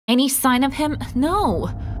Any sign of him? No.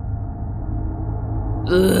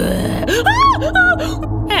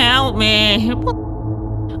 Help me.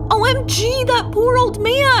 OMG, that poor old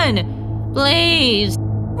man. Please.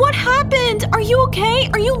 What happened? Are you okay?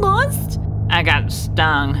 Are you lost? I got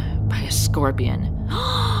stung by a scorpion.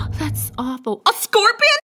 That's awful. A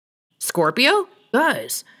scorpion? Scorpio?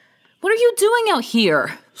 Guys, what are you doing out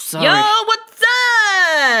here? Sorry. Yo, what's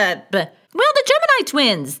up? Well, the Gemini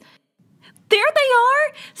twins. There they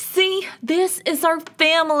are. See, this is our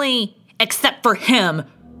family. Except for him.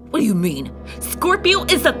 What do you mean? Scorpio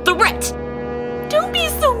is a threat. Don't be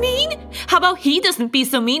so mean. How about he doesn't be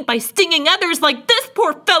so mean by stinging others like this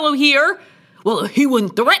poor fellow here? Well, if he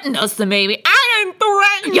wouldn't threaten us, then maybe I didn't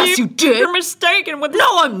threaten you. Yes, you did. You're mistaken with this.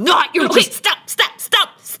 No, I'm not. You're just...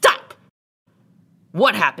 Stop.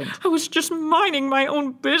 What happened? I was just minding my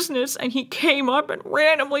own business, and he came up and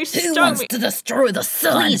randomly stung me. He wants to destroy the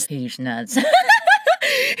sun. Please, he's nuts.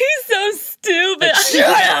 He's so stupid.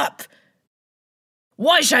 Shut up!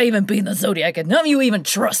 Why should I even be in the Zodiac and none of you even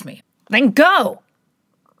trust me? Then go!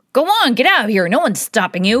 Go on, get out of here. No one's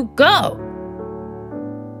stopping you. Go!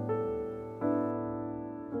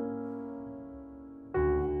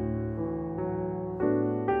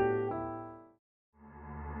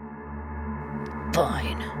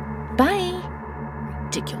 Fine. Bye.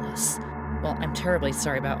 Ridiculous. Well, I'm terribly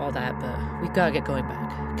sorry about all that, but we've got to get going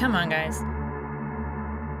back. Come on, guys.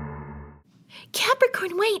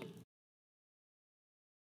 Capricorn, wait.